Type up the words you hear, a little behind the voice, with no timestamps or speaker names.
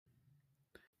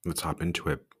Let's hop into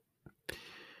it.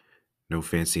 No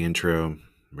fancy intro.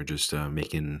 We're just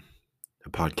making a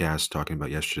podcast talking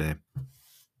about yesterday,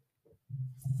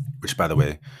 which, by the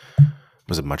way,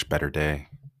 was a much better day.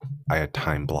 I had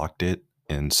time blocked it,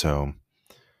 and so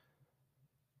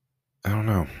I don't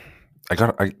know.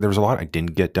 There was a lot I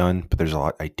didn't get done, but there's a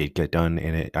lot I did get done,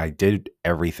 and I did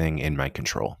everything in my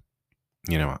control.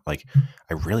 Like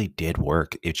I really did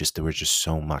work. There was just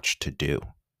so much to do.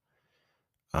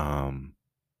 Um,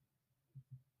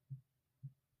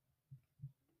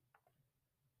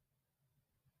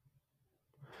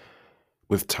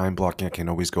 with time blocking, I can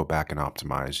always go back and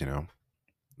optimize.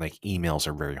 Like emails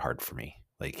are very hard for me.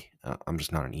 Like I'm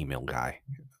just not an email guy.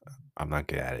 I'm not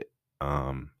good at it.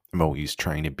 I'm always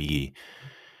trying to be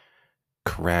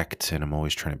correct, and I'm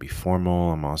always trying to be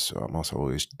formal. I'm also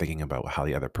always thinking about how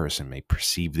the other person may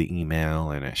perceive the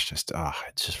email, and it's just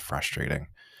frustrating.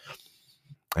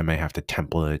 I may have to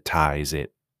templatize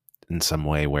it in some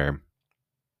way where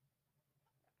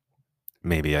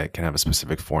maybe I can have a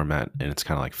specific format, and it's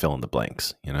kind of like fill in the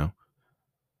blanks.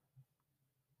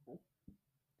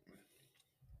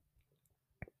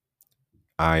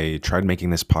 I tried making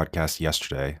this podcast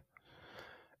yesterday.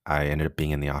 I ended up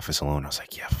being in the office alone. I was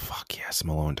like, yeah, fuck yeah, some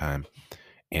alone time.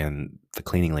 And the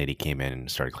cleaning lady came in and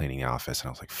started cleaning the office, and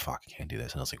I was like, fuck, I can't do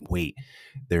this. And I was like, wait,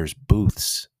 there's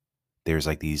booths. There's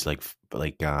like these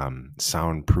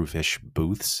soundproofish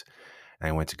booths. And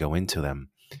I went to go into them,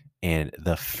 and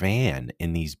the fan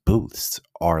in these booths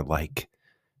are like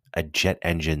a jet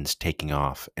engine's taking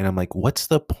off. And I'm like, what's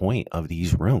the point of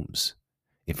these rooms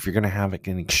if you're gonna have like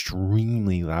an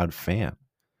extremely loud fan?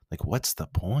 Like, what's the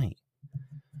point?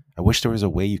 I wish there was a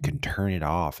way you can turn it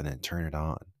off and then turn it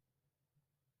on.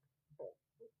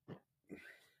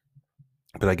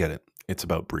 But I get it. It's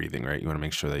about breathing, right? You want to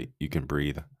make sure that you can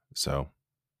breathe. So,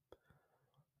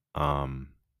 um,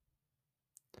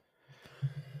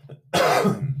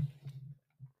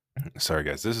 sorry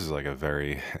guys, this is like a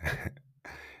very,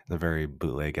 a very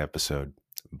bootleg episode.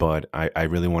 But I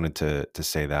really wanted to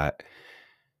say that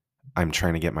I'm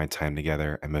trying to get my time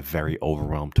together. I'm a very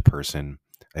overwhelmed person.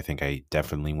 I think I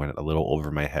definitely went a little over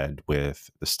my head with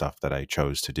the stuff that I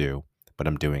chose to do, but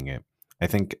I'm doing it. I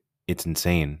think it's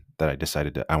insane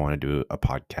that I want to do a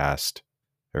podcast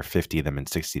or 50 of them in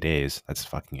 60 days. That's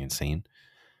fucking insane.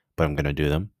 But I'm going to do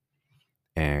them,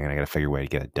 and I got to figure a way to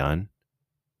get it done.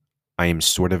 I am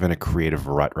sort of in a creative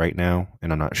rut right now,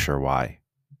 and I'm not sure why.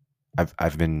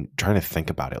 I've been trying to think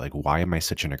about it. Like, why am I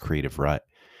such in a creative rut?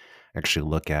 Actually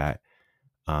look at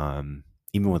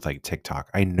even with like TikTok.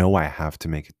 I know I got to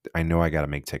make TikToks. I know I got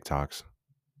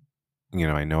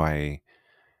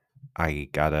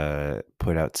to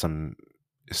put out some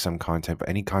content, but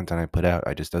any content I put out,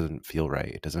 I just doesn't feel right.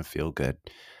 It doesn't feel good.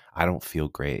 I don't feel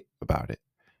great about it.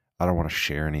 I don't want to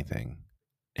share anything.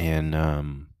 And I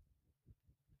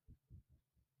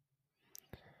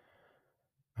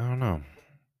don't know.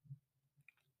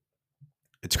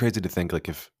 It's crazy to think like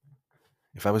if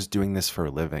I was doing this for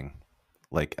a living,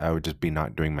 like I would just be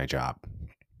not doing my job.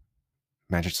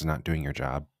 Imagine just not doing your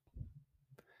job.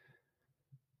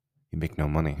 You make no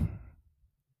money.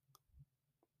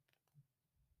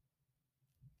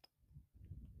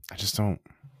 I just don't.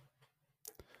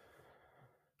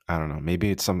 I don't know.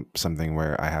 Maybe it's something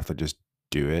where I have to just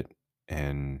do it,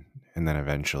 and then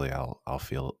eventually I'll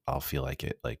feel like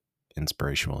it, like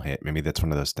inspiration will hit. Maybe that's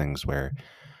one of those things where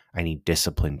I need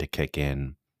discipline to kick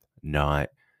in, not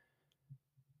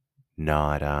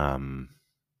not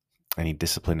I need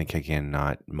discipline to kick in,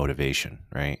 not motivation,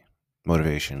 right?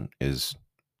 Motivation is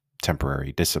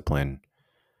temporary. Discipline,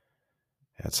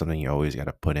 that's something you always got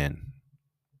to put in.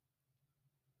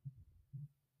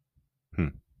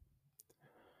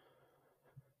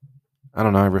 I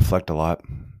don't know. I reflect a lot.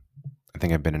 I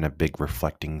think I've been in a big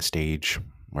reflecting stage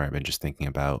where I've been just thinking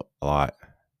about a lot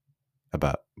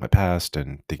about my past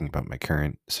and thinking about my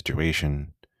current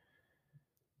situation.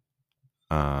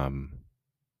 Um,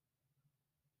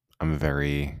 I'm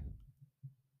very,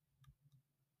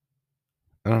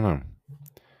 I don't know.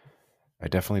 I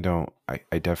definitely don't,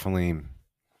 I definitely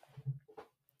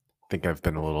think I've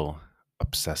been a little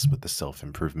obsessed with the self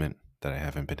improvement that I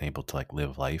haven't been able to like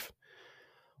live life.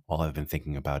 All I've been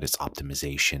thinking about is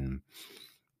optimization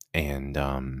and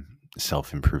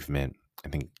self improvement. I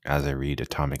think as I read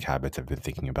Atomic Habits, I've been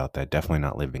thinking about that. Definitely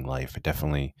not living life. I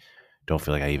definitely don't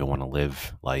feel like I even want to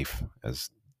live life, as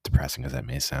depressing as that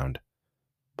may sound.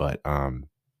 But I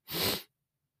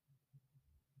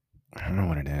don't know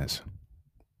what it is.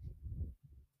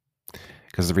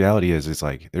 Because the reality is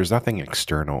like there's nothing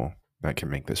external that can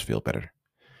make this feel better.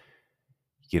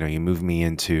 You move me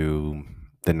into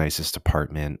the nicest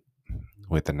apartment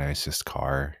with the nicest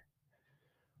car,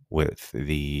 with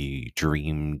the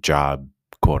dream job,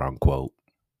 quote unquote,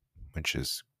 which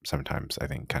is sometimes I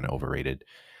think kind of overrated.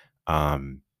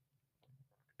 Um,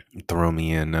 Throw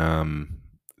me in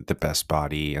the best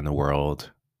body in the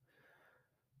world.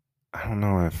 I don't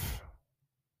know if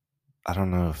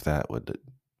that would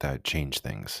change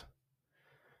things.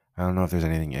 I don't know if there's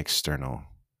anything external.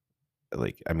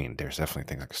 Like, I mean, there's definitely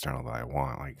things external that I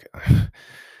want. Like,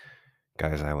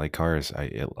 guys, I like cars.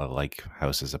 I like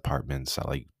houses, apartments. I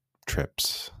like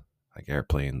trips, like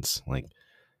airplanes. Like,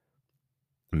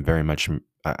 I'm very much.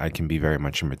 I can be very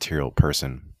much a material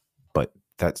person, but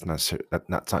that's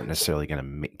not necessarily gonna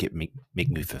make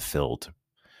me fulfilled.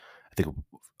 I think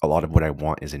a lot of what I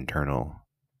want is internal,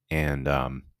 and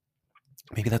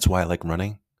maybe that's why I like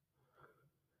running.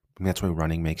 Maybe that's why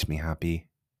running makes me happy.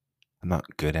 I'm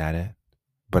not good at it,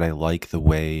 but I like the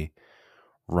way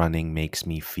running makes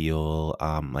me feel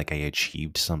like I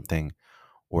achieved something,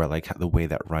 or I like the way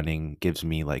that running gives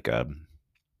me like a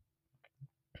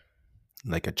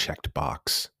checked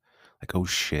box, like, oh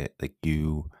shit, like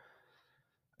you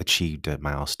achieved a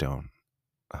milestone.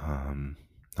 How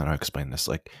do I explain this?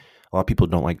 Like, a lot of people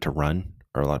don't like to run,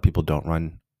 or a lot of people don't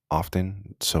run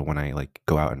often. So when I like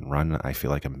go out and run, I feel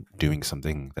like I'm doing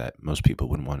something that most people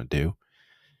wouldn't want to do,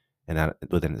 and that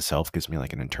within itself gives me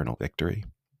like an internal victory.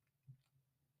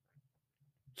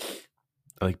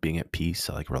 I like being at peace.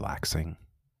 I like relaxing.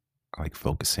 I like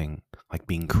focusing. I like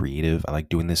being creative. I like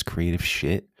doing this creative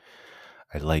shit.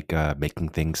 I like making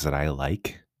things that I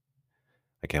like.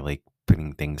 Like, I like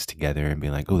putting things together and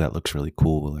being like, oh, that looks really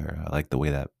cool, or I like the way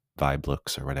that vibe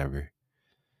looks, or whatever.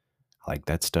 I like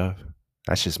that stuff.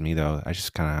 That's just me though. That's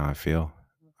just kind of how I feel.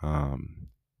 Um,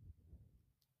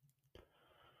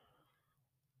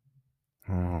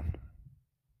 I don't know.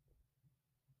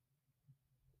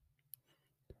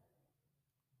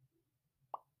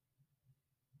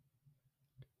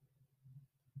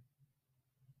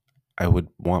 I would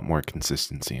want more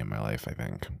consistency in my life, I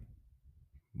think,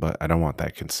 but I don't want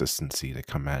that consistency to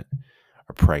come at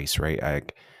a price, right?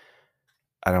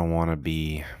 I don't want to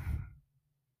be.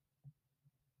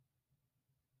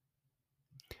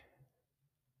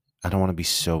 I don't want to be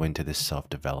so into this self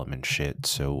development shit,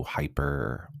 so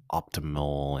hyper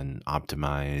optimal and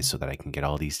optimized so that I can get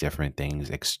all these different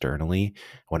things externally. I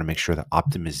want to make sure the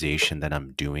optimization that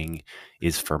I'm doing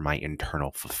is for my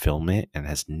internal fulfillment and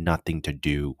has nothing to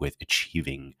do with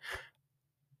achieving,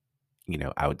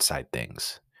 outside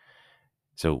things.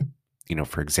 So,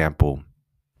 for example,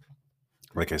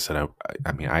 like I said,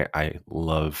 I mean, I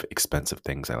love expensive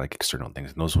things. I like external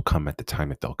things, and those will come at the time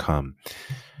that they'll come.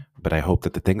 But I hope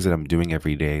that the things that I'm doing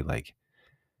every day, like,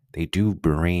 they do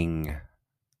bring,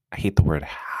 I hate the word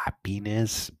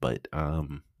happiness, but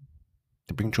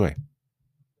they bring joy.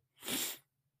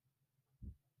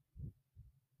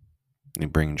 They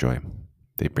bring joy.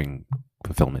 They bring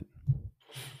fulfillment.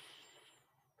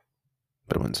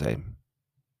 But I wouldn't say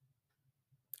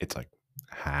it's like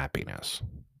happiness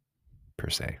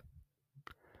per se.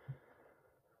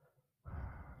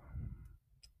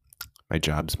 My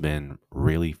job's been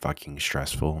really fucking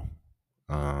stressful.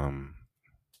 Um,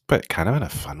 but kind of in a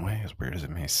fun way, as weird as it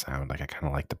may sound. Like, I kind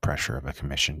of like the pressure of a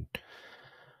commission.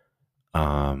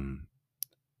 Um,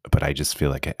 but I just feel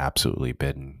like I absolutely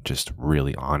been just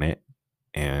really on it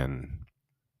and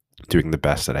doing the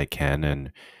best that I can,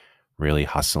 and really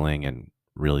hustling and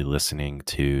really listening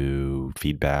to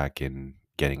feedback and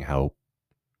getting help.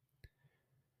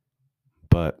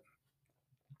 But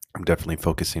I'm definitely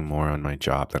focusing more on my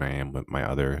job than I am with my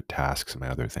other tasks and my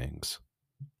other things.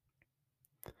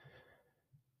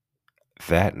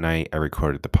 That night, I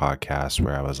recorded the podcast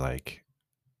where I was like,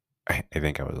 I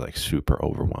think I was like super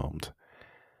overwhelmed.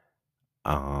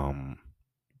 Um,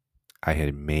 I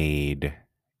had made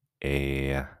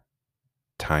a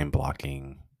time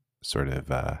blocking sort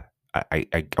of,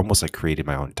 I almost like created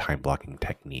my own time blocking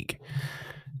technique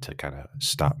to kind of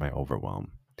stop my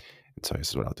overwhelm. And so this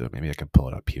is what I'll do. Maybe I can pull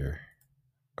it up here.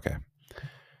 Okay.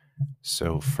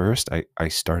 So first, I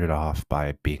started off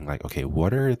by being like, okay,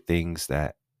 what are things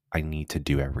that I need to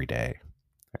do every day?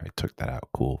 I took that out.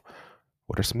 Cool.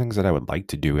 What are some things that I would like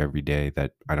to do every day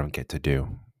that I don't get to do?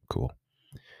 Cool.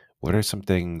 What are some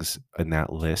things in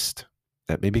that list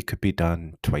that maybe could be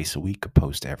done twice a week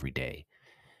opposed to every day?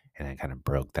 And I kind of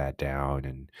broke that down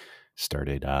and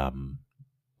started, I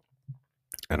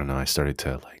don't know, I started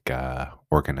to like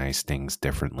organize things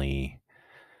differently.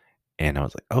 And I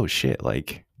was like, oh shit,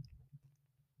 like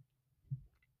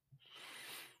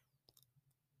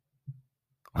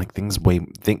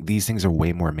these things are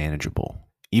way more manageable.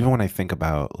 Even when I think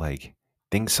about like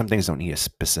some things don't need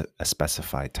a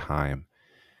specified time,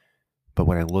 But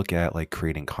when I look at like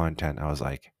creating content, I was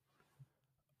like,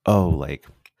 oh, like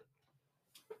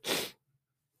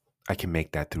I can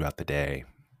make that throughout the day,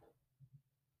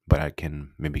 but I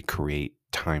can maybe create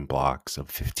time blocks of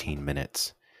 15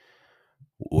 minutes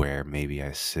where maybe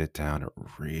I sit down and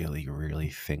really, really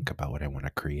think about what I want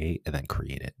to create and then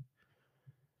create it,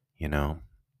 you know?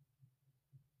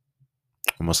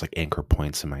 Almost like anchor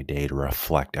points in my day to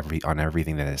reflect on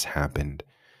everything that has happened.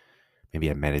 Maybe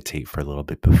I meditate for a little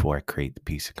bit before I create the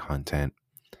piece of content.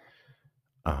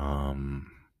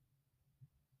 Um,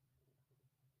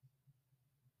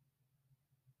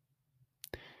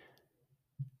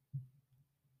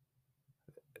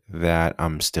 that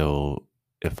I'm still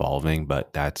evolving,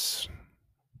 but that's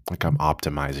like I'm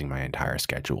optimizing my entire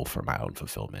schedule for my own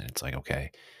fulfillment. It's like,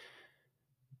 okay,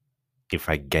 if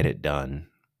I get it done,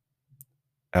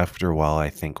 after a while, I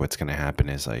think what's going to happen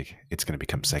is like it's going to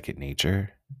become second nature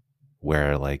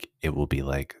where like it will be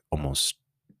like almost,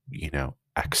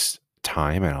 X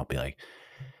time. And I'll be like,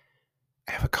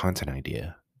 I have a content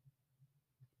idea.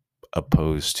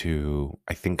 Opposed to,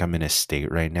 I think I'm in a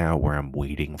state right now where I'm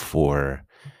waiting for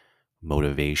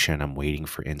motivation, I'm waiting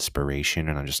for inspiration,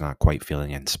 and I'm just not quite feeling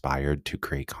inspired to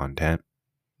create content.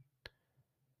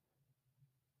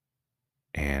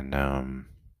 And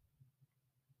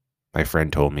my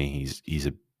friend told me he's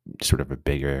a sort of a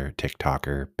bigger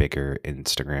TikToker, bigger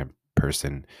Instagram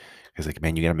person. He's like,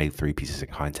 man, you gotta make 3 pieces of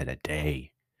content a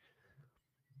day.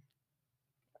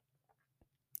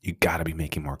 You gotta be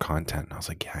making more content. And I was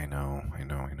like, yeah, I know. I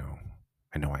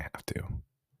know I have to.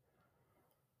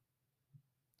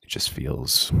 It just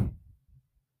feels,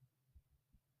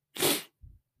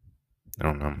 I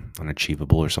don't know,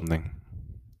 unachievable or something.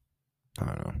 I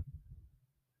don't know.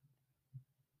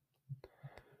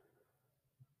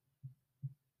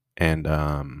 And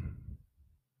I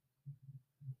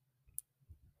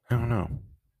don't know.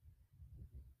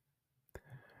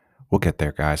 We'll get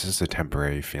there, guys. This is a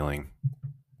temporary feeling.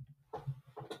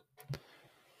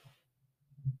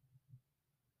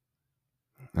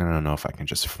 I don't know if I can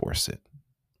just force it.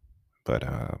 But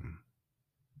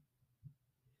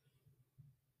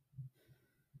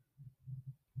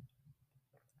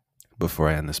before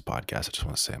I end this podcast, I just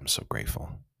want to say I'm so grateful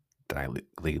that I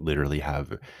literally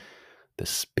have the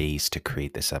space to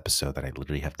create this episode, that I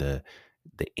literally have the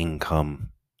income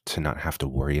to not have to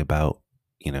worry about,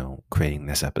 creating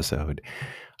this episode.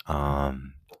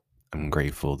 I'm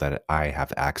grateful that I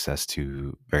have access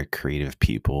to very creative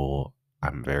people.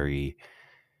 I'm very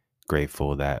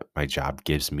grateful that my job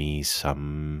gives me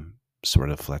some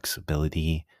sort of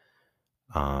flexibility.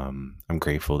 I'm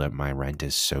grateful that my rent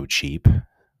is so cheap.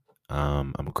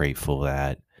 I'm grateful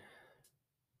that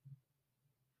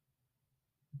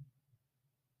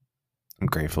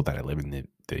I live in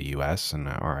the US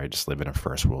or I just live in a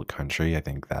first world country. I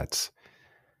think that's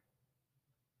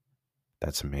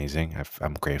amazing.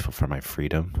 I'm grateful for my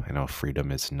freedom. I know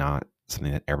freedom is not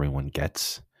something that everyone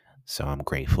gets, so I'm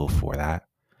grateful for that.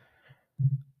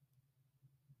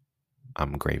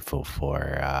 I'm grateful for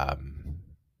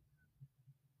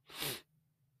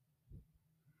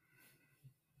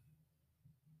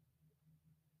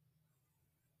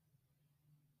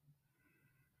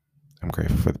I'm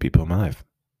grateful for the people in my life.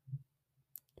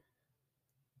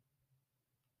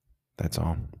 That's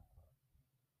all.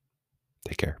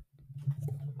 Take care.